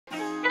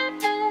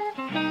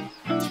Hello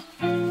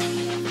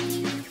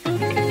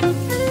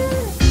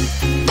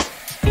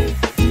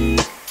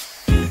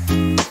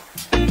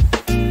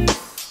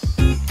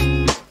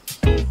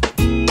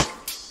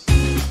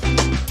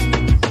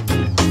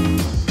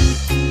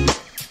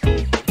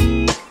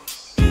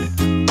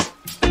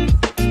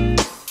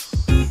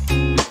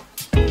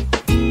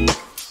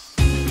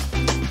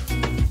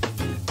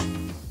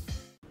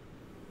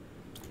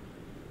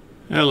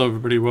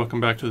everybody,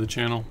 welcome back to the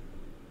channel.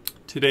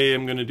 Today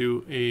I'm going to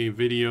do a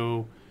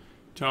video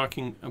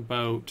talking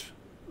about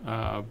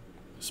a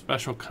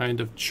special kind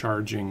of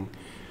charging.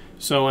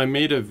 So I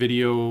made a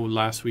video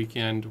last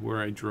weekend where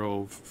I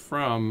drove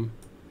from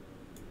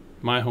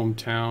my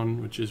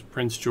hometown, which is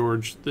Prince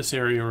George, this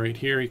area right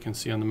here, you can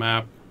see on the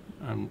map.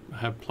 I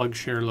have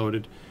PlugShare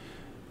loaded.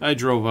 I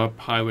drove up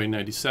Highway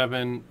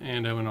 97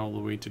 and I went all the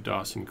way to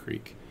Dawson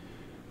Creek.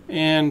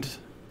 And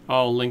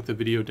I'll link the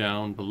video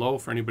down below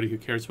for anybody who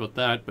cares about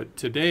that. But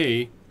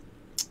today,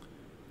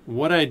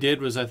 what I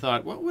did was I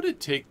thought, what would it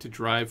take to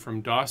drive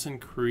from Dawson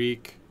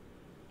Creek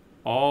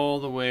all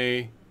the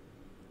way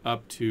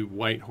up to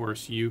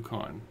Whitehorse,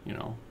 Yukon? You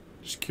know,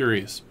 just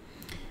curious.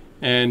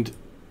 And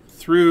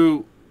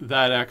through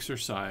that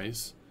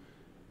exercise,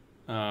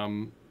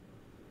 you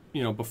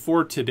know,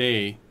 before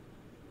today,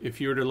 if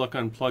you were to look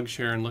on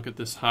PlugShare and look at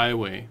this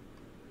highway,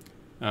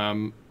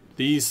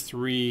 these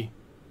three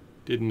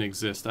didn't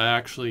exist. I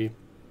actually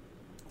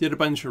did a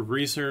bunch of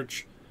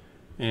research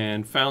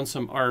and found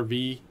some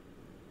RV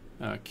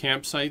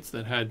campsites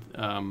that had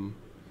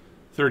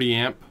 30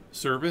 amp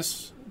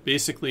service.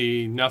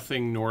 Basically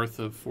nothing north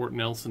of Fort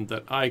Nelson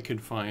that I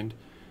could find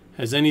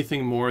has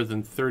anything more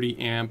than 30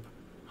 amp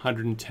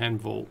 110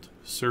 volt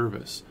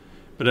service,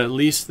 but at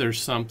least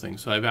there's something.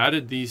 So I've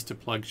added these to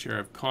PlugShare.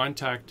 I've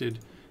contacted,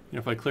 you know,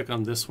 if I click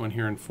on this one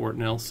here in Fort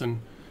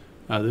Nelson,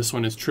 this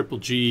one is Triple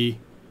G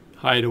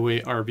Hideaway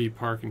RV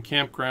Park and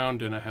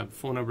Campground, and I have the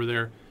phone number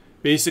there.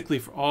 Basically,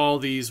 for all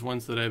these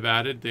ones that I've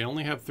added, they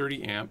only have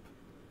 30 amp.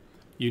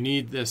 You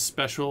need this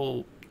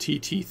special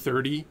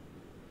TT30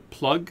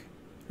 plug,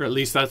 or at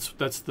least that's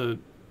the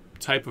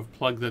type of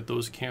plug that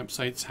those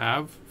campsites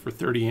have for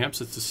 30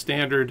 amps. It's a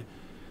standard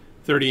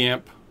 30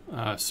 amp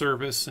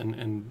service,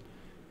 and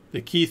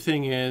the key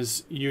thing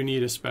is you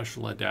need a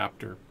special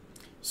adapter.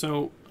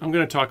 So I'm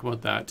going to talk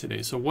about that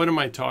today. So what am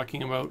I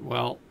talking about?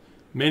 Well,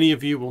 many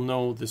of you will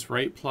know this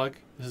right plug.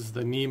 This is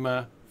the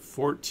NEMA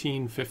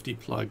 1450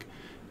 plug.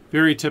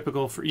 Very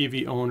typical for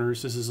EV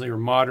owners. This is your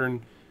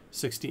modern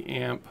 60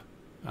 amp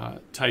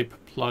type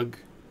plug,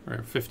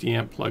 or 50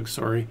 amp plug,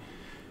 sorry,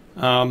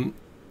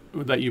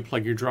 that you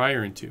plug your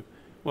dryer into.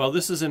 Well,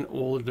 this is an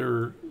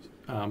older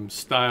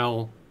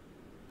style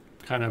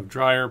kind of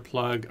dryer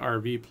plug,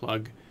 RV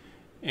plug,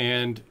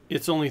 and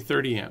it's only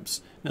 30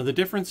 amps. Now the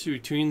difference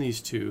between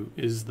these two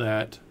is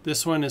that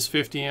this one is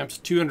 50 amps,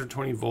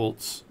 220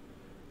 volts.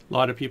 A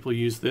lot of people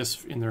use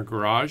this in their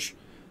garage.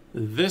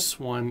 This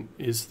one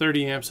is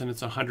 30 amps and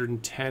it's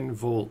 110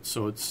 volts,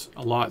 so it's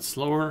a lot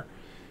slower.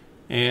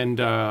 And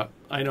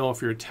I know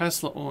if you're a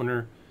Tesla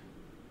owner,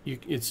 you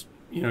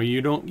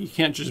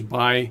can't just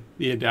buy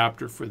the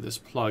adapter for this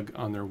plug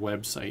on their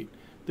website.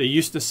 They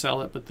used to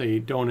sell it, but they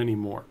don't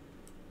anymore.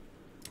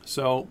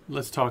 So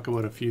let's talk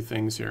about a few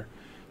things here.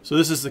 So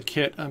this is the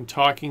kit I'm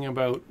talking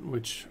about,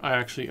 which I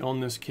actually own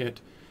this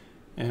kit.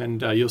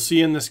 And you'll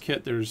see in this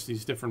kit there's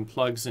these different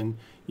plugs, and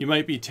you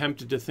might be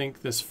tempted to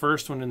think this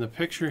first one in the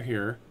picture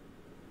here,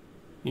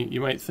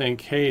 you might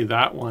think, hey,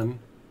 that one,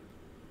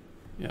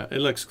 yeah, it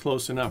looks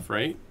close enough,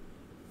 right?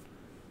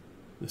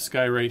 This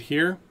guy right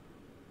here,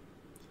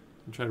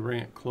 I'll try to bring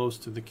it close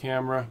to the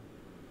camera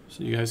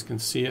so you guys can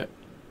see it.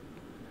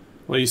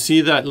 Well, you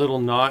see that little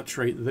notch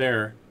right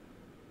there?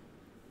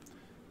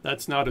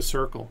 That's not a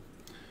circle.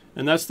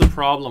 And that's the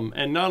problem.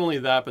 And not only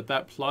that, but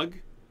that plug,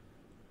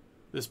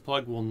 this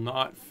plug will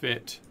not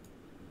fit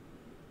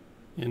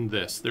in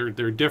this. They're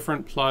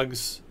different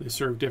plugs. They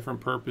serve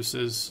different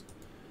purposes.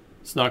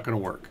 It's not going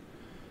to work.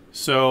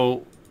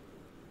 So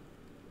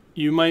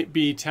you might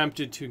be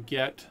tempted to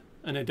get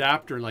an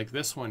adapter like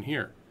this one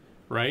here,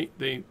 right?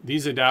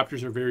 These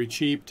adapters are very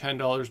cheap,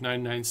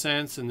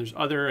 $10.99, and there's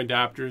other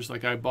adapters.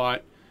 Like I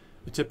bought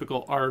a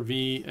typical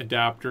RV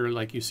adapter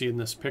like you see in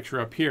this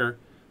picture up here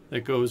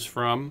that goes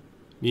from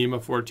NEMA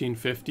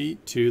 1450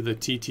 to the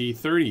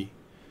TT30.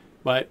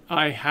 But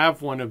I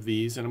have one of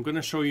these, and I'm going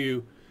to show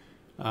you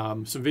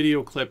some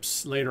video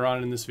clips later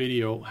on in this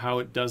video how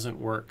it doesn't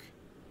work.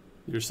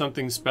 There's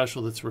something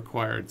special that's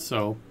required.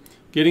 So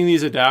getting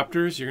these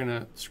adapters, you're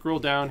going to scroll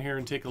down here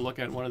and take a look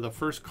at one of the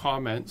first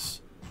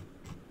comments.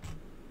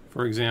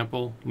 For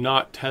example,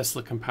 not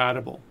Tesla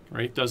compatible,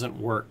 right? Doesn't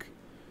work.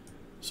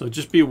 So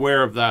just be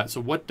aware of that.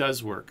 So what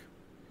does work?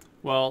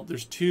 Well,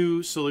 there's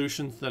two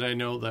solutions that I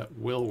know that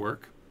will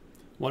work.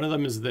 One of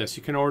them is this.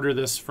 You can order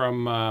this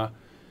from,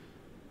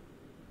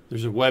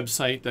 there's a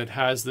website that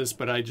has this,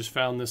 but I just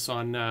found this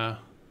on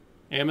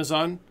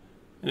Amazon.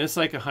 And it's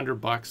like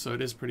 $100, so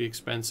it is pretty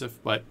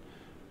expensive, but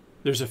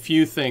there's a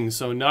few things.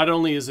 So not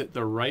only is it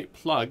the right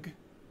plug,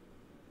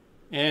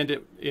 and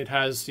it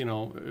has, you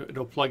know,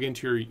 it'll plug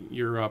into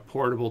your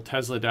portable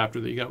Tesla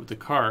adapter that you got with the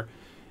car.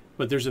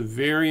 But there's a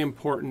very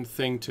important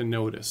thing to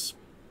notice,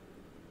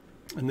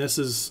 and this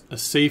is a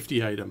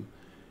safety item.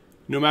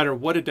 No matter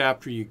what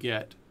adapter you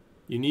get,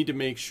 you need to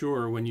make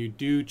sure when you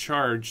do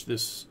charge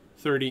this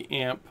 30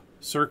 amp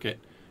circuit,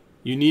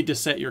 you need to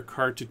set your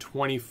car to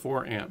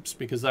 24 amps,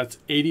 because that's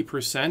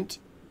 80%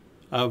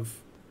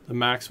 of the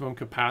maximum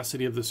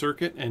capacity of the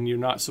circuit, and you're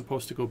not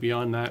supposed to go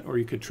beyond that, or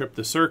you could trip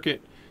the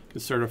circuit,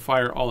 could start a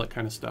fire, all that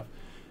kind of stuff.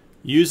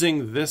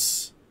 Using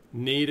this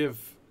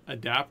native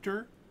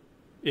adapter,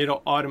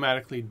 it'll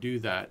automatically do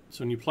that.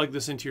 So when you plug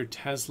this into your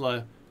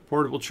Tesla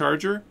portable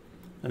charger,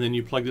 and then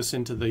you plug this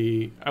into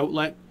the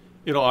outlet,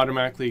 it'll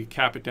automatically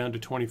cap it down to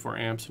 24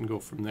 amps and go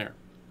from there.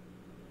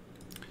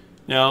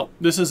 Now,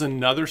 this is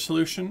another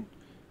solution.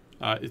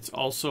 It's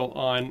also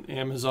on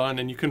Amazon,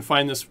 and you can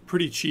find this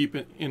pretty cheap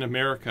in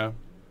America.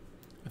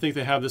 I think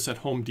they have this at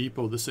Home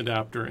Depot, this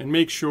adapter. And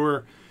make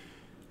sure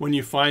when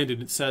you find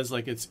it, it says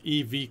like it's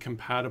EV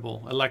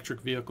compatible,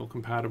 electric vehicle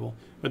compatible.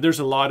 But there's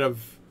a lot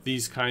of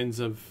these kinds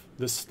of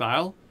this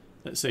style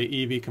that say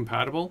EV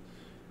compatible.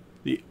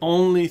 The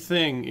only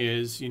thing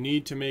is you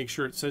need to make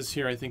sure, it says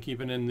here, I think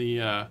even in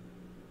the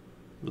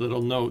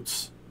little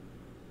notes,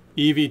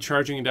 EV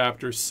charging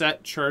adapter,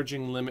 set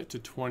charging limit to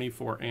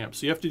 24 amps.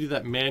 So you have to do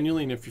that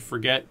manually, and if you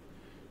forget,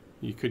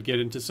 you could get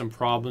into some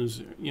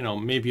problems. You know,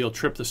 maybe you'll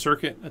trip the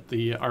circuit at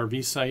the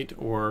RV site,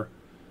 or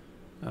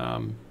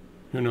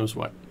who knows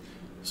what.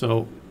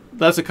 So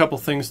that's a couple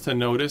things to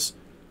notice.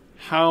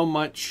 How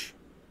much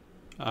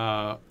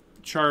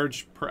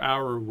charge per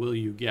hour will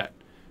you get?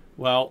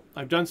 Well,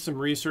 I've done some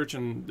research,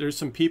 and there's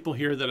some people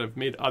here that have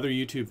made other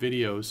YouTube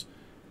videos,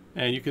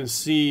 and you can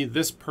see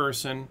this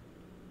person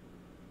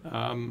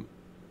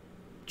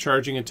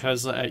charging a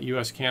Tesla at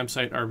US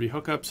campsite RV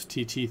hookups,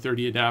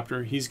 TT30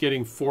 adapter. He's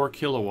getting 4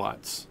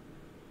 kilowatts.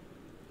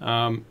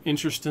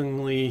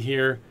 Interestingly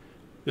here,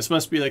 this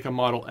must be like a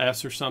Model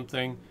S or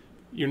something.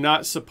 You're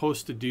not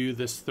supposed to do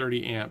this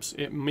 30 amps.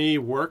 It may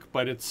work,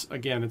 but it's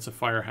a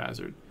fire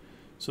hazard.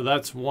 So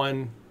that's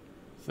one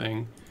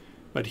thing.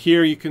 But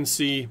here you can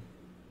see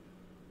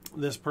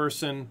this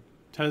person,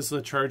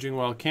 Tesla charging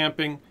while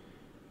camping.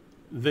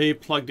 They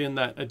plugged in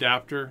that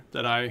adapter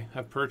that I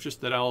have purchased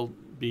that I'll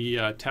be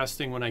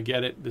testing when I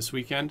get it this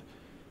weekend.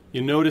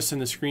 You notice in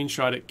the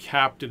screenshot it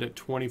capped it at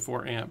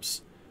 24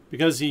 amps.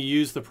 Because he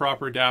used the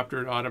proper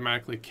adapter, it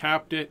automatically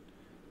capped it,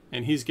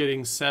 and he's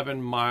getting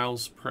 7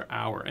 miles per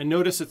hour. And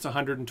notice it's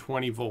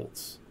 120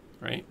 volts,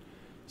 right?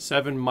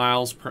 7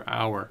 miles per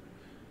hour.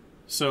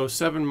 So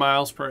 7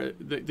 miles per,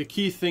 the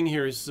key thing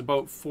here is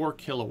about 4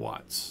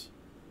 kilowatts.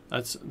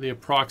 That's the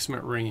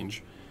approximate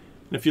range.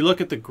 And if you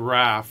look at the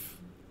graph,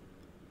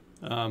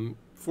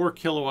 4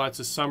 kilowatts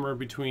is somewhere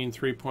between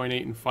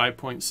 3.8 and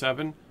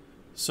 5.7.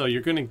 So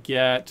you're going to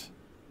get,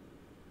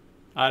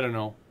 I don't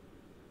know,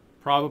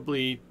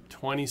 probably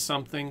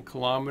 20-something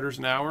kilometers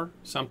an hour,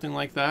 something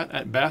like that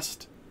at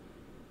best.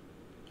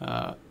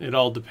 It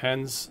all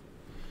depends.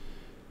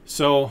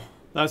 So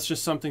that's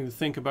just something to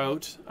think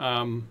about.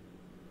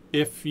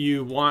 If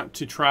you want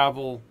to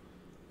travel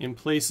in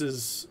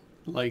places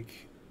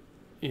like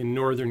in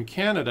northern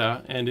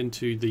Canada and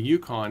into the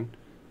Yukon,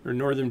 or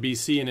northern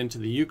BC and into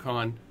the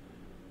Yukon,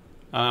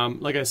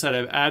 like I said,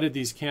 I've added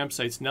these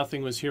campsites.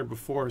 Nothing was here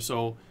before,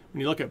 so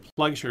when you look at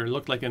plugs here, it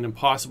looked like an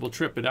impossible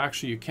trip, but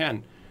actually you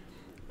can.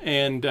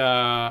 And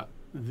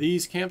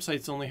these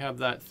campsites only have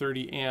that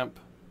 30 amp,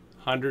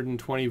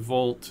 120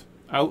 volt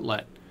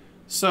outlet.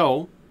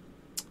 So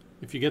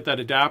if you get that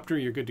adapter,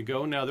 you're good to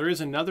go. Now there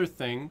is another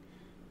thing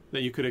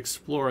that you could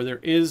explore.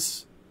 There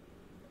is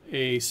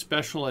a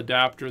special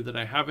adapter that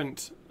I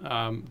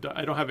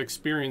don't have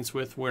experience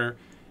with, where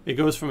it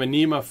goes from a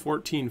NEMA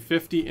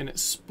 1450 and it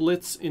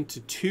splits into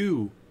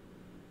 2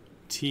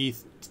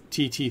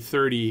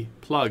 TT30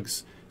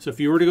 plugs. So if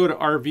you were to go to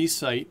RV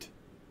site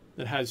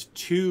that has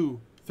 2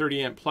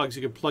 30 amp plugs,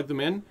 you could plug them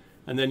in,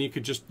 and then you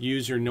could just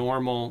use your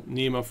normal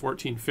NEMA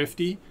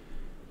 1450,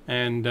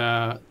 and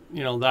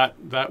you know,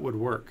 that would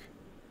work,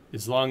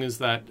 as long as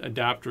that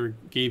adapter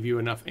gave you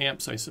enough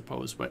amps, I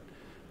suppose. But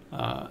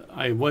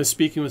I was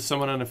speaking with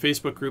someone on a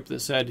Facebook group that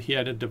said he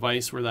had a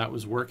device where that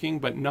was working,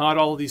 but not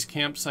all of these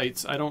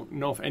campsites. I don't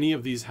know if any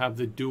of these have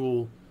the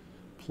dual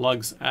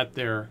plugs at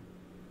their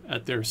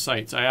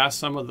sites. I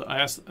asked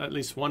at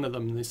least one of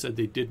them, and they said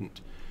they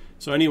didn't.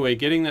 So anyway,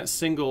 getting that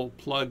single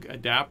plug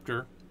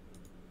adapter,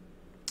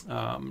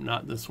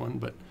 not this one,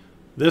 but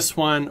this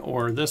one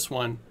or this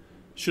one,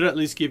 should at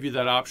least give you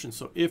that option.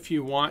 So if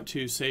you want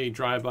to, say,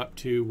 drive up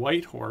to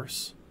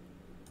Whitehorse,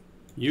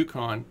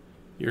 Yukon,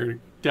 you're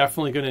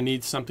definitely going to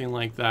need something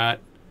like that,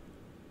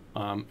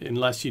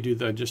 unless you do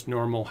the just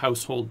normal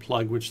household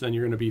plug, which then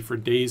you're going to be for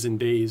days and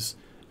days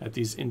at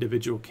these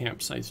individual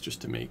campsites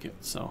just to make it.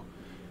 So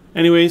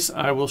anyways,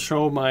 I will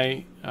show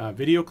my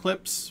video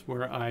clips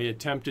where I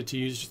attempted to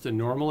use just a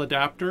normal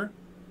adapter,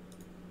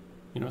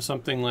 you know,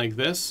 something like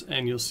this,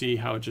 and you'll see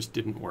how it just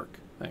didn't work.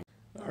 Thanks.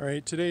 All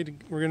right, today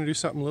we're going to do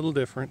something a little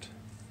different.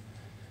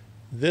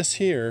 This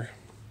here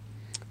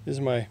is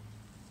my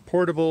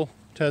portable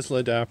Tesla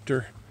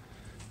adapter.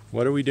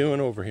 What are we doing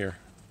over here?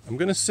 I'm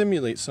going to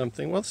simulate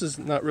something. Well, this is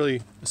not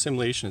really a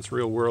simulation, it's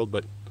real world,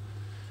 but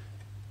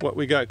what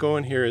we got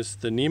going here is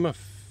the NEMA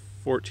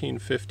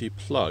 1450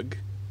 plug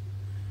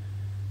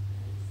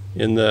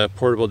in the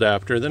portable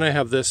adapter. Then I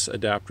have this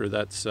adapter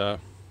that's,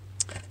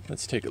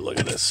 let's take a look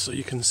at this so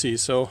you can see.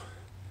 So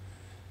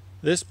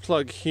this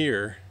plug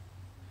here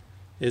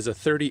is a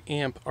 30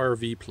 amp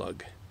RV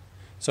plug.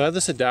 So I have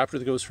this adapter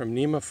that goes from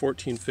NEMA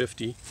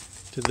 1450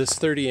 to this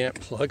 30 amp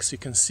plug, so you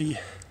can see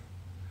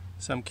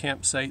some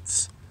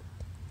campsites.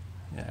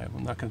 Yeah,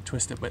 I'm not going to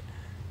twist it, but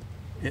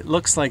it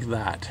looks like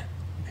that.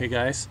 Okay,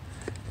 guys?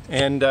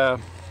 And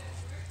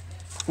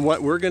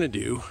what we're going to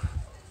do,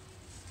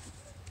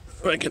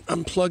 I can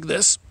unplug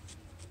this.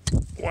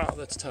 Wow,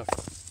 that's tough.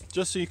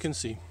 Just so you can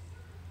see.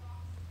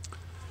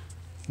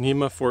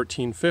 NEMA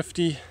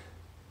 1450.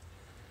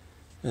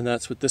 And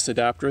that's what this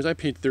adapter is. I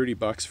paid 30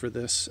 bucks for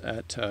this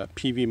at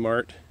PV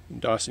Mart in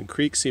Dawson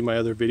Creek. See my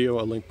other video,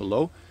 I'll link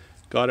below.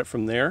 Got it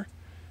from there.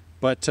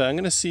 But I'm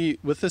going to see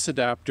with this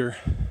adapter,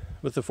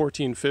 with the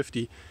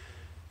 1450,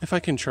 if I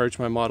can charge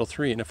my Model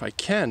 3. And if I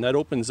can, that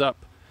opens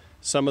up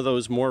some of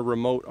those more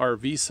remote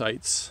RV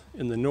sites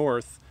in the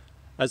north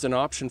as an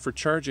option for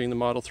charging the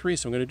Model 3.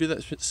 So I'm going to do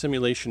that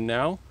simulation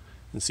now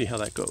and see how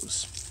that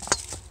goes.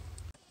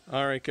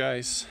 Alright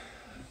guys,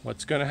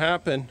 what's going to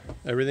happen?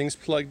 Everything's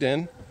plugged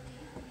in.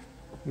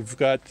 We've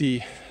got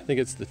the, I think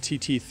it's the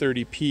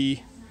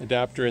TT30P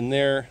adapter in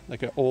there,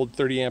 like an old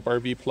 30 amp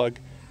RV plug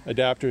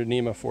adapter to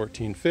NEMA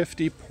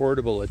 1450,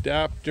 portable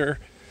adapter.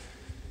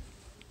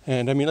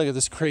 And I mean, look at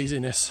this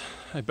craziness.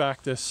 I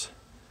backed this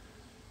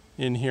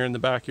in here in the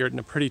backyard in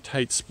a pretty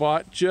tight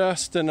spot,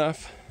 just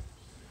enough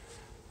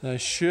that I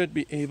should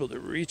be able to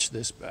reach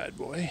this bad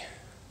boy.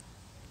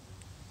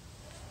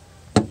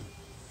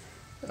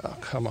 Oh,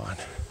 come on.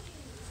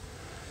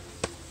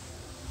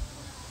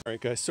 Alright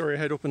guys, sorry I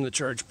had opened the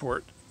charge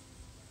port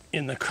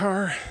in the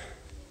car.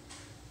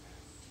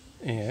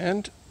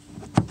 And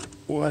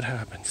what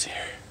happens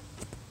here?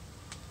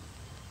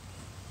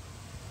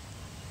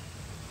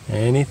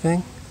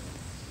 Anything?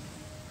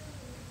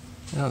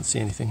 I don't see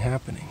anything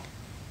happening.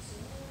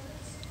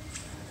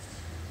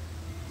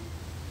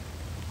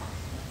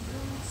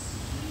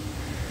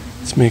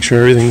 Let's make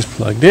sure everything's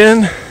plugged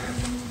in.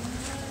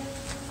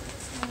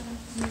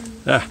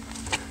 Ah,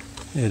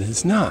 it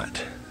is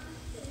not.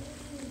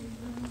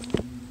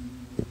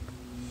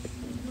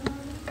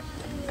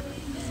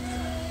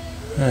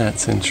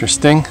 That's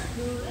interesting.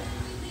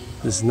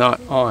 This is not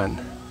on.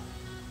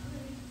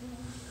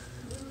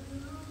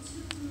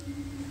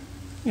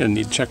 I'm gonna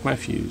need to check my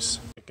fuse.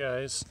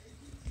 Guys,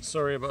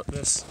 sorry about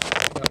this.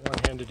 I've got one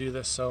hand to do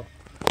this, so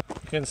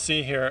you can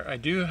see here I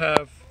do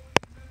have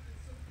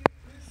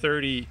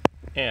 30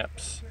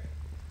 amps.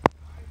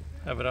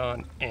 Have it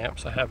on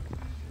amps. I have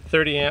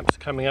 30 amps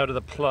coming out of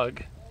the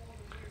plug,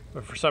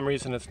 but for some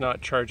reason it's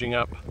not charging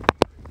up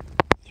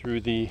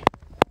through the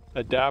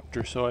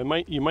adapter. So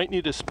you might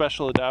need a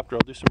special adapter.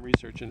 I'll do some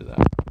research into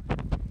that.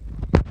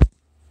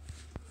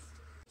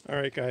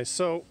 Alright guys,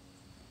 so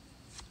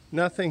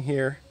nothing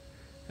here.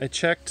 I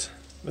checked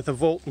with a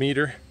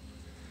voltmeter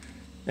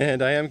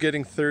and I am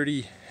getting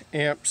 30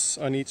 amps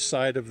on each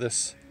side of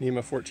this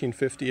NEMA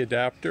 1450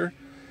 adapter,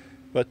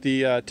 but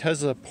the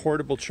Tesla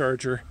portable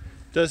charger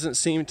doesn't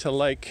seem to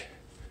like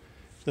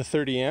the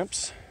 30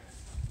 amps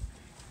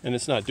and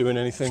it's not doing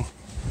anything.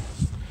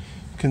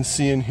 You can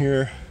see in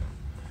here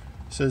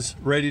it says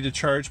ready to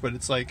charge, but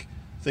it's like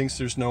thinks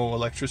there's no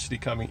electricity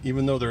coming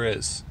even though there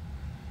is.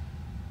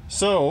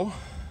 So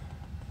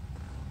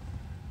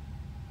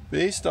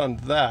based on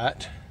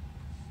that,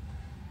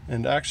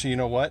 and actually, you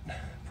know what?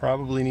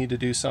 Probably need to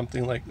do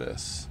something like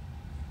this,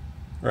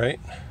 right?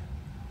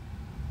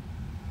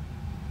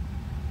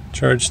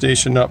 Charge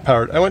station not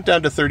powered. I went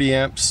down to 30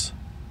 amps.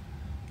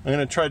 I'm going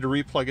to try to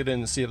replug it in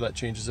and see if that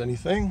changes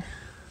anything.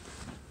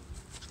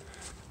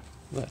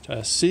 Let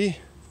us see.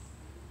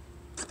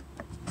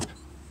 All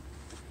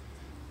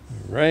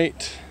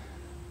right.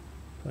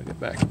 Plug it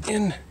back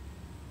in.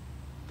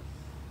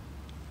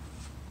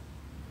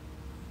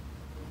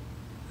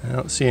 I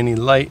don't see any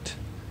light.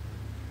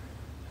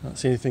 I don't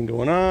see anything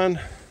going on.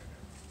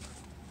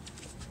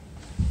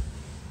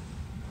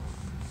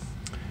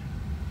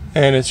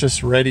 And it's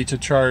just ready to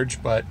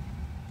charge, but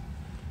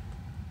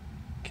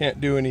can't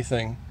do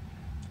anything.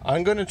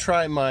 I'm going to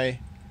try my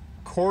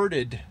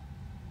corded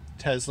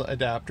Tesla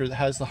adapter that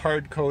has the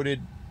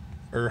hard-coded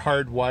or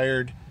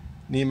hard-wired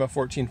NEMA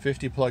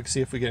 1450 plug,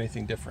 see if we get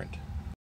anything different.